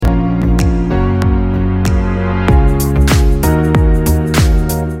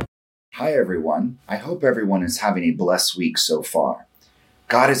everyone. I hope everyone is having a blessed week so far.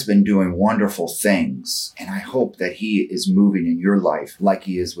 God has been doing wonderful things, and I hope that He is moving in your life like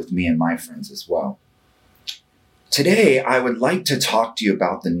He is with me and my friends as well. Today, I would like to talk to you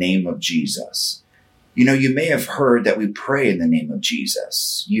about the name of Jesus. You may have heard that we pray in the name of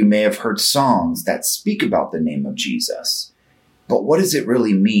Jesus. You may have heard songs that speak about the name of Jesus. But what does it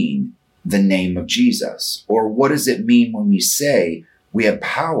really mean, the name of Jesus? Or what does it mean when we say we have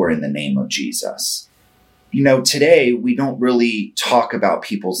power in the name of Jesus? Today we don't really talk about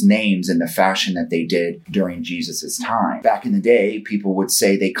people's names in the fashion that they did during Jesus' time. Back in the day, people would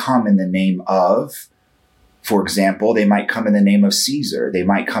say they come in the name of, for example, they might come in the name of Caesar. They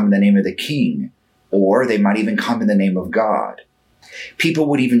might come in the name of the king, or they might even come in the name of God. People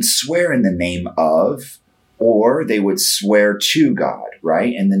would even swear in the name of, or they would swear to God,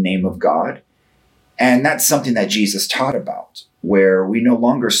 right? In the name of God. And that's something that Jesus taught about, where we no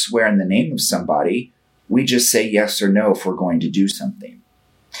longer swear in the name of somebody. We just say yes or no if we're going to do something.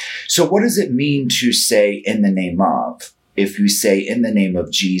 So what does it mean to say in the name of? If you say in the name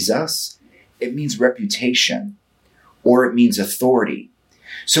of Jesus, it means reputation, or it means authority.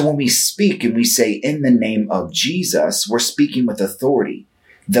 So when we speak and we say in the name of Jesus, we're speaking with authority,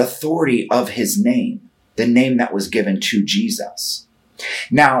 the authority of His name, the name that was given to Jesus.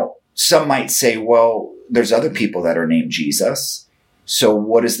 Now, some might say, well, there's other people that are named Jesus. So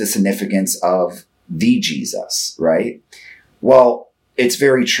what is the significance of the Jesus, right? Well, it's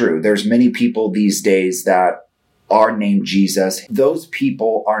very true. There's many people these days that are named Jesus. Those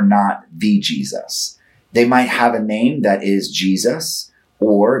people are not the Jesus. They might have a name that is Jesus,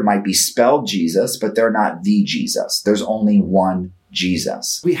 or it might be spelled Jesus, but they're not the Jesus. There's only one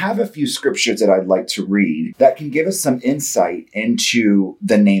Jesus. We have a few scriptures that I'd like to read that can give us some insight into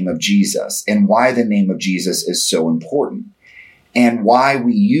the name of Jesus and why the name of Jesus is so important, and why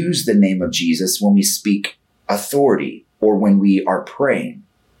we use the name of Jesus when we speak authority or when we are praying.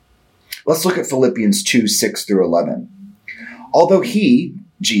 Let's look at Philippians 2:6-11. Although He,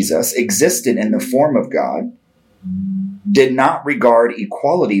 Jesus, existed in the form of God, did not regard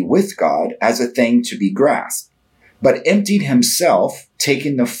equality with God as a thing to be grasped, but emptied Himself,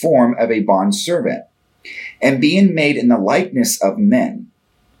 taking the form of a bondservant, and being made in the likeness of men.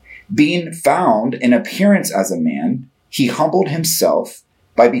 Being found in appearance as a man, He humbled Himself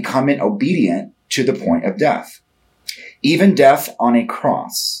by becoming obedient to the point of death, even death on a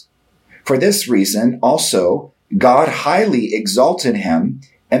cross. For this reason also God highly exalted Him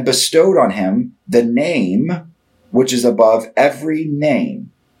and bestowed on Him the name which is above every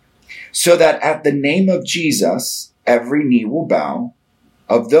name, so that at the name of Jesus every knee will bow,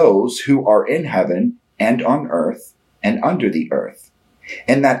 of those who are in heaven and on earth and under the earth,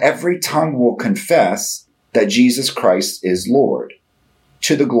 and that every tongue will confess that Jesus Christ is Lord,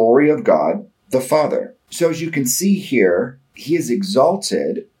 to the glory of God the Father. So as you can see here, He is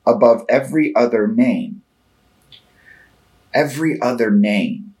exalted above every other name. Every other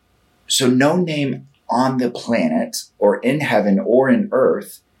name. So no name on the planet or in heaven or in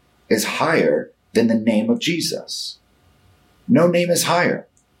earth is higher than the name of Jesus. No name is higher.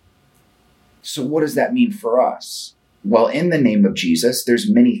 So what does that mean for us? Well, in the name of Jesus, there's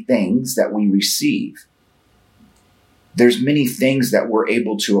many things that we receive. There's many things that we're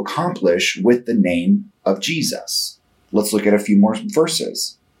able to accomplish with the name of Jesus. Let's look at a few more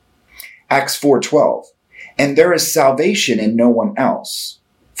verses. Acts 4:12. And there is salvation in no one else,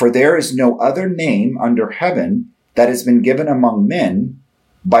 for there is no other name under heaven that has been given among men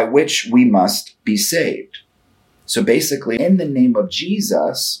by which we must be saved. So basically, in the name of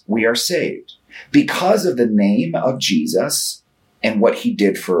Jesus, we are saved. Because of the name of Jesus and what He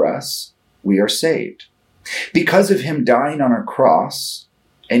did for us, we are saved. Because of Him dying on a cross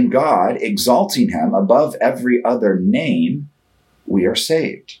and God exalting Him above every other name, we are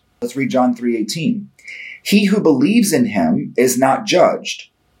saved. Let's read John 3:18. He who believes in Him is not judged.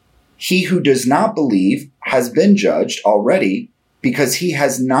 He who does not believe has been judged already because he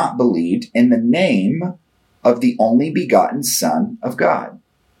has not believed in the name of the only begotten Son of God.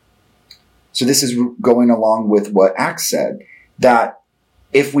 So this is going along with what Acts said, that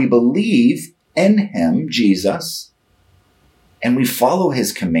if we believe in Him, Jesus, and we follow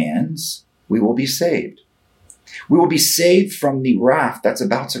His commands, we will be saved. We will be saved from the wrath that's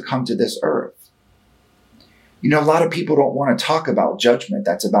about to come to this earth. A lot of people don't want to talk about judgment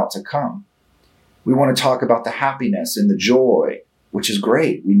that's about to come. We want to talk about the happiness and the joy, which is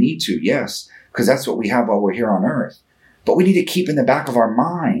great. We need to, yes, because that's what we have while we're here on earth. But we need to keep in the back of our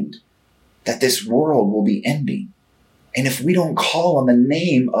mind that this world will be ending. And if we don't call on the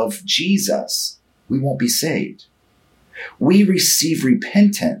name of Jesus, we won't be saved. We receive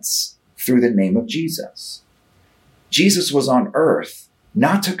repentance through the name of Jesus. Jesus was on earth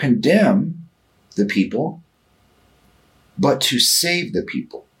not to condemn the people, but to save the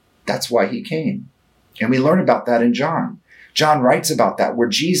people. That's why he came. And we learn about that in John. John writes about that, where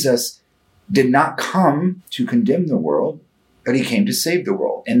Jesus did not come to condemn the world, but he came to save the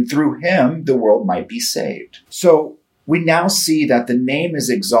world. And through him, the world might be saved. So we now see that the name is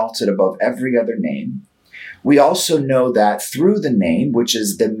exalted above every other name. We also know that through the name, which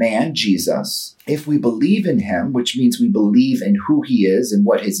is the man Jesus, if we believe in him, which means we believe in who he is and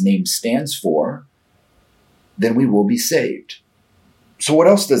what his name stands for, then we will be saved. So what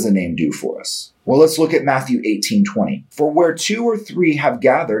else does the name do for us? Well, let's look at Matthew 18:20. For where 2 or 3 have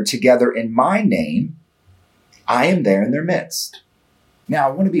gathered together in my name, I am there in their midst. Now,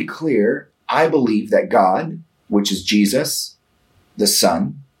 I want to be clear. I believe that God, which is Jesus, the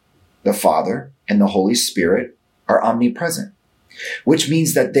Son, the Father, and the Holy Spirit, are omnipresent, which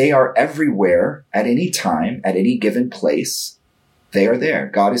means that they are everywhere at any time, at any given place. They are there.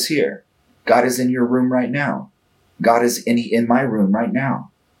 God is here. God is in your room right now. God is in my room right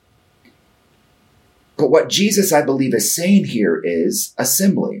now. But what Jesus, I believe, is saying here is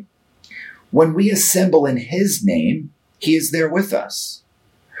assembly. When we assemble in his name, he is there with us.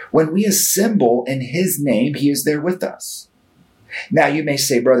 When we assemble in his name, he is there with us. Now you may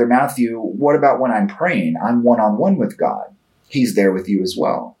say, Brother Matthew, what about when I'm praying? I'm one-on-one with God. He's there with you as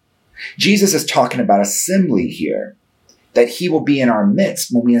well. Jesus is talking about assembly here, that he will be in our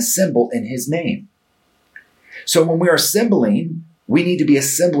midst when we assemble in his name. So when we're assembling, we need to be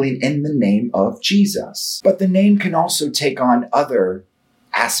assembling in the name of Jesus. But the name can also take on other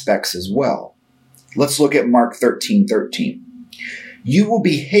aspects as well. Let's look at Mark 13:13. You will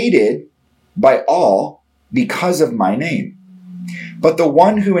be hated by all because of my name, but the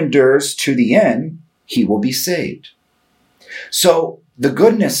one who endures to the end, he will be saved. So the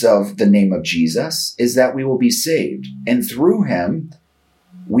goodness of the name of Jesus is that we will be saved, and through him,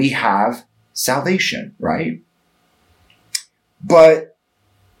 we have salvation, right? But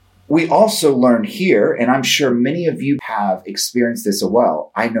we also learn here, and I'm sure many of you have experienced this as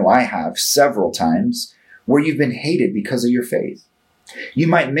well. I know I have several times where you've been hated because of your faith. You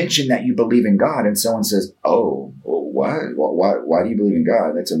might mention that you believe in God, and someone says, oh, well, what? Why do you believe in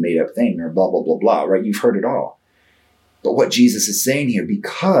God? That's a made-up thing, or blah, blah, blah, blah, right? You've heard it all. But what Jesus is saying here,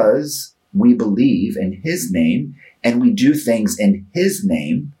 because we believe in his name and we do things in his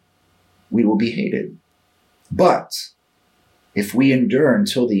name, we will be hated. But if we endure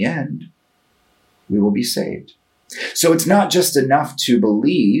until the end, we will be saved. So it's not just enough to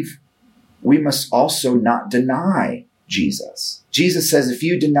believe. We must also not deny Jesus. Jesus says, if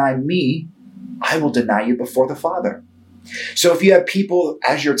you deny me, I will deny you before the Father. So if you have people,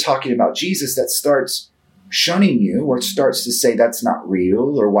 as you're talking about Jesus, that starts shunning you or starts to say that's not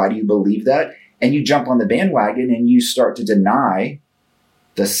real, or why do you believe that? And you jump on the bandwagon and you start to deny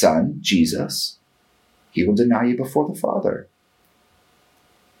the Son, Jesus, he will deny you before the Father.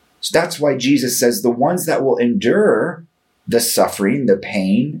 So that's why Jesus says the ones that will endure the suffering, the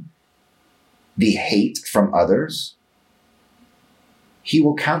pain, the hate from others, he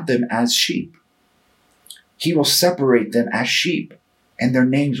will count them as sheep. He will separate them as sheep, and their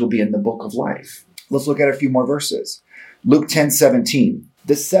names will be in the book of life. Let's look at a few more verses. Luke 10:17.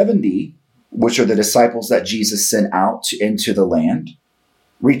 The 70, which are the disciples that Jesus sent out into the land,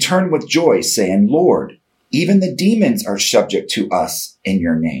 returned with joy, saying, Lord, even the demons are subject to us in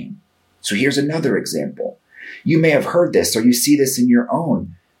your name. So here's another example. You may have heard this, or you see this in your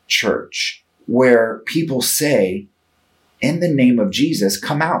own church, where people say, in the name of Jesus,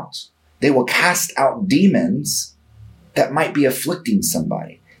 come out. They will cast out demons that might be afflicting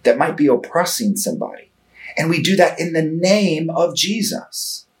somebody, that might be oppressing somebody. And we do that in the name of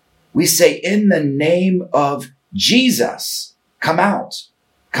Jesus. We say, in the name of Jesus, come out,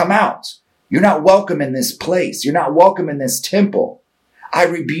 come out. You're not welcome in this place. You're not welcome in this temple. I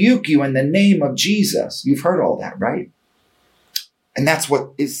rebuke you in the name of Jesus. You've heard all that, right? And that's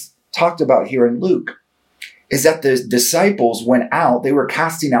what is talked about here in Luke, is that the disciples went out. They were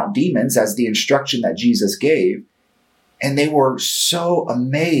casting out demons as the instruction that Jesus gave. And they were so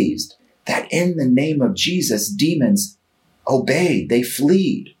amazed that in the name of Jesus, demons obeyed. They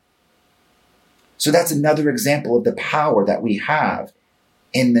fled. So that's another example of the power that we have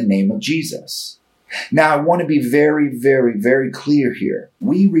in the name of Jesus. Now, I want to be very, very, very clear here.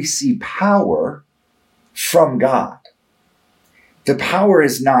 We receive power from God. The power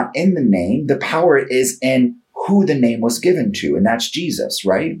is not in the name. The power is in who the name was given to, and that's Jesus,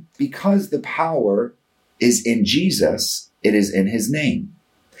 right? Because the power is in Jesus, it is in his name.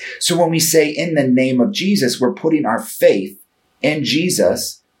 So when we say in the name of Jesus, we're putting our faith in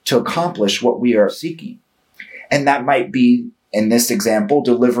Jesus to accomplish what we are seeking. And that might be, in this example,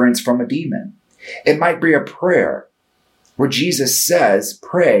 deliverance from a demon. It might be a prayer where Jesus says,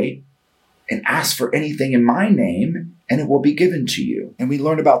 pray and ask for anything in my name, and it will be given to you. And we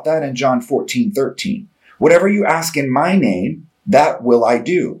learn about that in John 14:13. Whatever you ask in my name, that will I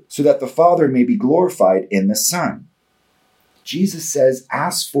do, so that the Father may be glorified in the Son. Jesus says,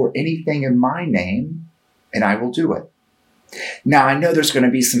 ask for anything in my name, and I will do it. Now, I know there's going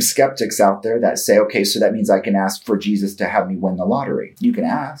to be some skeptics out there that say, okay, so that means I can ask for Jesus to have me win the lottery. You can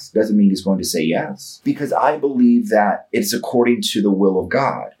ask. Doesn't mean he's going to say yes. Because I believe that it's according to the will of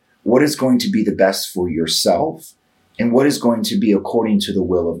God. What is going to be the best for yourself, and what is going to be according to the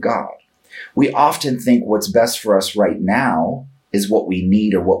will of God. We often think what's best for us right now is what we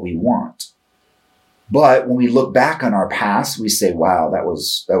need or what we want. But when we look back on our past, we say, wow, that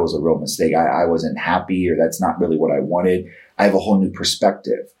was a real mistake. I wasn't happy, or that's not really what I wanted. I have a whole new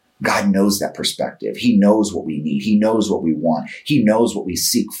perspective. God knows that perspective. He knows what we need. He knows what we want. He knows what we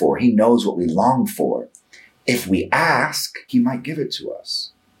seek for. He knows what we long for. If we ask, he might give it to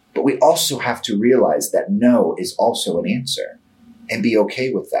us. But we also have to realize that no is also an answer and be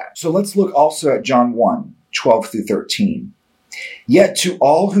okay with that. So let's look also at John 1:12-13. Yet to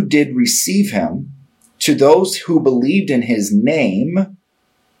all who did receive him, to those who believed in his name,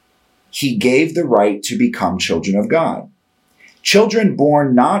 he gave the right to become children of God. Children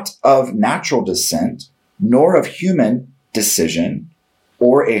born not of natural descent, nor of human decision,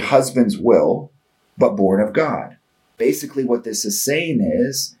 or a husband's will, but born of God. Basically, what this is saying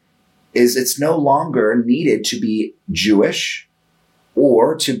is it's no longer needed to be Jewish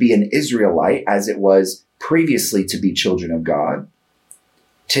or to be an Israelite as it was previously to be children of God.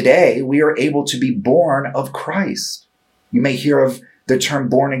 Today, we are able to be born of Christ. You may hear of the term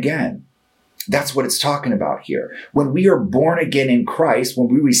born again. That's what it's talking about here. When we are born again in Christ, when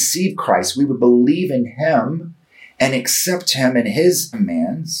we receive Christ, we would believe in him and accept him and his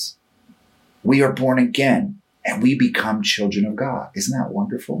commands. We are born again and we become children of God. Isn't that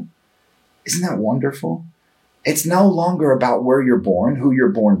wonderful? Isn't that wonderful? It's no longer about where you're born, who you're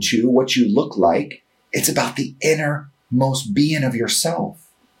born to, what you look like. It's about the innermost being of yourself.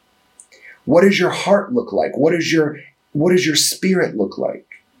 What does your heart look like? What does your spirit look like?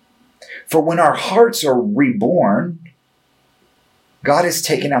 For when our hearts are reborn, God has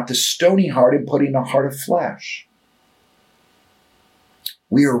taken out the stony heart and put in a heart of flesh.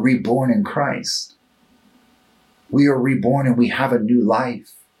 We are reborn in Christ. We are reborn and we have a new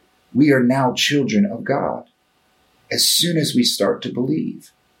life. We are now children of God as soon as we start to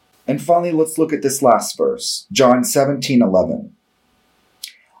believe. And finally, let's look at this last verse, John 17:11.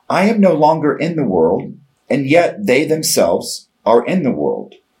 I am no longer in the world, and yet they themselves are in the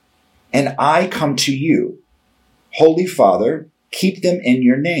world. And I come to you. Holy Father, keep them in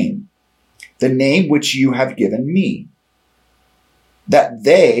your name, the name which you have given me, that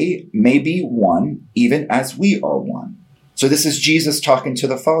they may be one, even as we are one. So this is Jesus talking to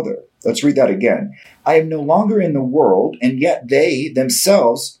the Father. Let's read that again. I am no longer in the world, and yet they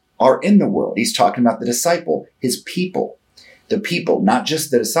themselves are in the world. He's talking about the disciple, his people. The people, not just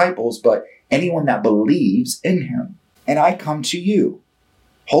the disciples, but anyone that believes in him. And I come to you.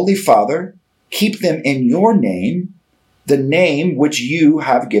 Holy Father, keep them in your name, the name which you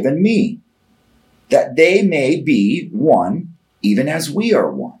have given me, that they may be one, even as we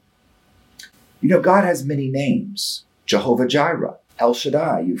are one. You know, God has many names. Jehovah Jireh, El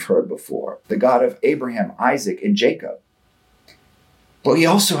Shaddai, you've heard before, the God of Abraham, Isaac, and Jacob. But he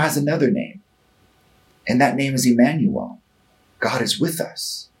also has another name, and that name is Emmanuel. God is with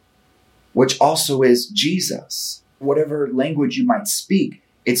us, which also is Jesus. Whatever language you might speak,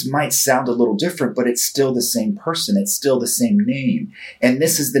 it might sound a little different, but it's still the same person. It's still the same name. And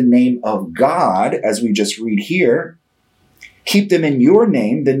this is the name of God, as we just read here. Keep them in your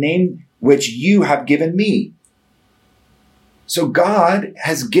name, the name which you have given me. So God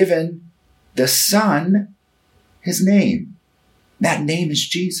has given the Son his name. That name is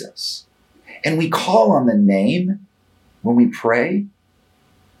Jesus. And we call on the name when we pray,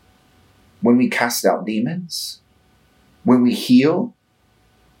 when we cast out demons, when we heal,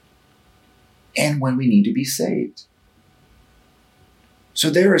 and when we need to be saved. So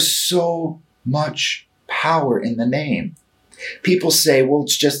there is so much power in the name. People say, well,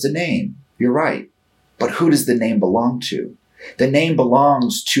 it's just a name. You're right. But who does the name belong to? The name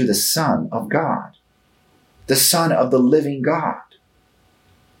belongs to the Son of God, the Son of the living God.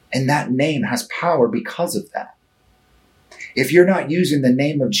 And that name has power because of that. If you're not using the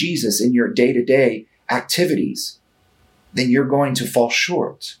name of Jesus in your day-to-day activities, then you're going to fall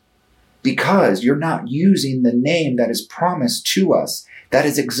short because you're not using the name that is promised to us, that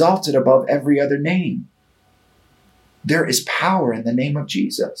is exalted above every other name. There is power in the name of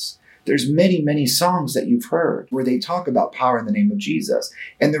Jesus. There's many, many songs that you've heard where they talk about power in the name of Jesus.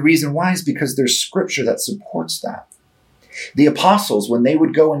 And the reason why is because there's scripture that supports that. The apostles, when they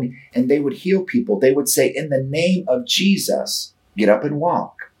would go and they would heal people, they would say, in the name of Jesus, get up and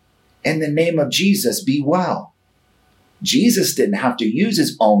walk. In the name of Jesus, be well. Jesus didn't have to use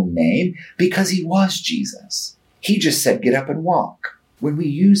his own name because he was Jesus. He just said, get up and walk. When we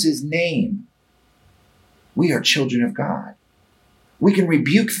use his name, we are children of God. We can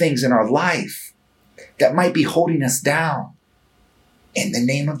rebuke things in our life that might be holding us down. In the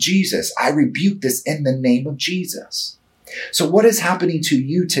name of Jesus, I rebuke this in the name of Jesus. So what is happening to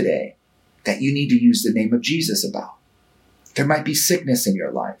you today that you need to use the name of Jesus about? There might be sickness in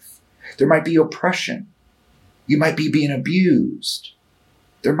your life. There might be oppression. You might be being abused.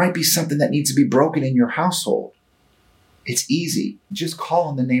 There might be something that needs to be broken in your household. It's easy. Just call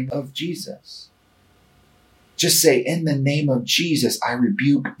on the name of Jesus. Just say, in the name of Jesus, I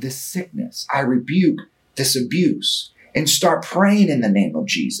rebuke this sickness. I rebuke this abuse. And start praying in the name of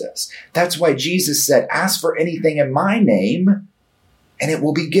Jesus. That's why Jesus said, ask for anything in my name, and it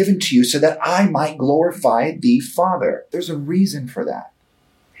will be given to you so that I might glorify the Father. There's a reason for that.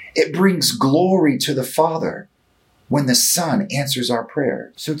 It brings glory to the Father when the Son answers our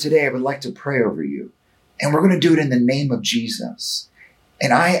prayer. So today I would like to pray over you, and we're going to do it in the name of Jesus.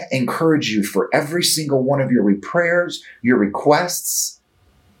 And I encourage you, for every single one of your prayers, your requests,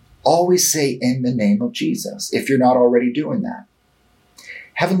 always say in the name of Jesus, if you're not already doing that.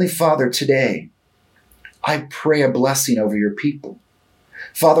 Heavenly Father, today, I pray a blessing over your people.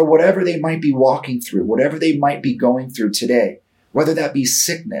 Father, whatever they might be walking through, whatever they might be going through today, whether that be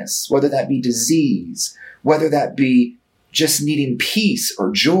sickness, whether that be disease, whether that be just needing peace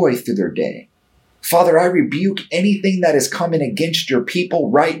or joy through their day. Father, I rebuke anything that is coming against your people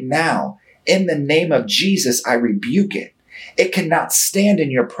right now. In the name of Jesus, I rebuke it. It cannot stand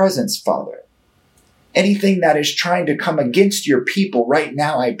in your presence, Father. Anything that is trying to come against your people right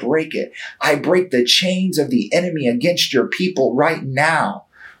now, I break it. I break the chains of the enemy against your people right now.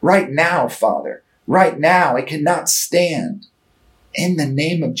 Right now, Father. Right now, it cannot stand. In the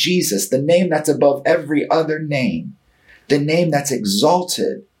name of Jesus, the name that's above every other name, the name that's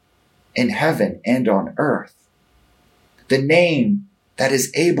exalted in heaven and on earth, the name that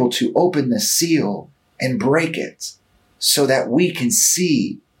is able to open the seal and break it so that we can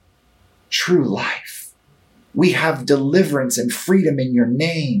see true life. We have deliverance and freedom in your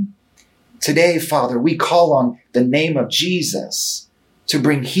name. Today, Father, we call on the name of Jesus to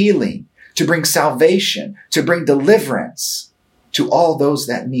bring healing, to bring salvation, to bring deliverance to all those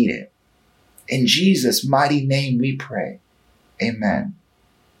that need it. In Jesus' mighty name we pray. Amen.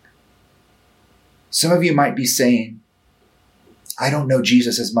 Some of you might be saying, I don't know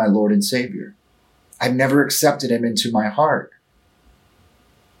Jesus as my Lord and Savior. I've never accepted him into my heart.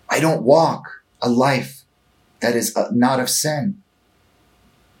 I don't walk a life that is not of sin.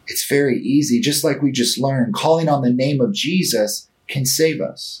 It's very easy. Just like we just learned, calling on the name of Jesus can save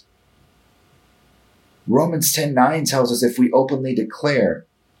us. Romans 10:9 tells us if we openly declare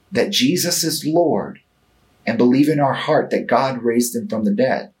that Jesus is Lord and believe in our heart that God raised him from the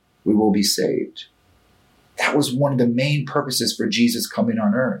dead, we will be saved. That was one of the main purposes for Jesus coming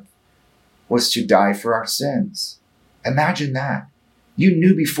on earth, was to die for our sins. Imagine that. You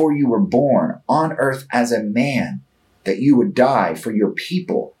knew before you were born on earth as a man that you would die for your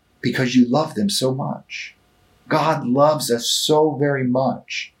people because you love them so much. God loves us so very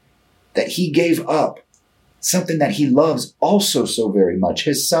much that he gave up something that he loves also so very much,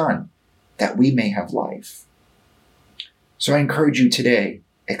 his Son, that we may have life. So I encourage you today,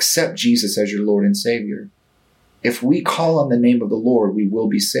 accept Jesus as your Lord and Savior. If we call on the name of the Lord, we will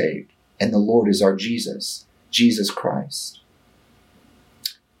be saved. And the Lord is our Jesus, Jesus Christ.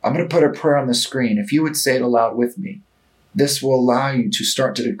 I'm going to put a prayer on the screen. If you would say it aloud with me, this will allow you to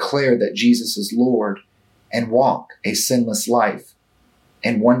start to declare that Jesus is Lord and walk a sinless life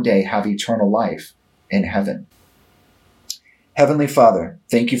and one day have eternal life in heaven. Heavenly Father,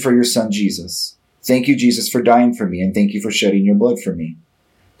 thank you for your Son, Jesus. Thank you, Jesus, for dying for me, and thank you for shedding your blood for me.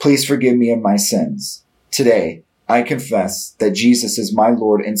 Please forgive me of my sins. Today, I confess that Jesus is my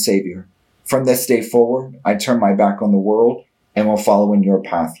Lord and Savior. From this day forward, I turn my back on the world and will follow in your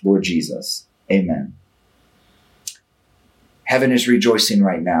path, Lord Jesus. Amen. Heaven is rejoicing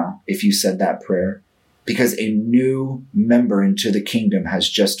right now if you said that prayer, because a new member into the kingdom has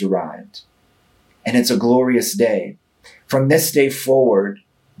just arrived. And it's a glorious day. From this day forward,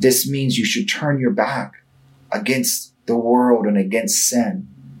 this means you should turn your back against the world and against sin.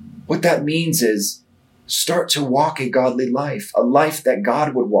 What that means is Start to walk a godly life, a life that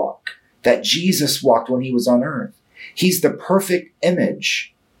God would walk, that Jesus walked when he was on earth. He's the perfect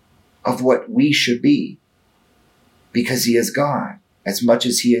image of what we should be because he is God as much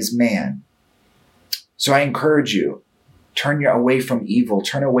as he is man. So I encourage you, turn away from evil,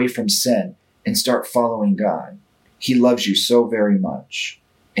 turn away from sin, and start following God. He loves you so very much,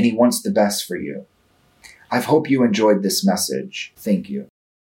 and he wants the best for you. I hope you enjoyed this message. Thank you.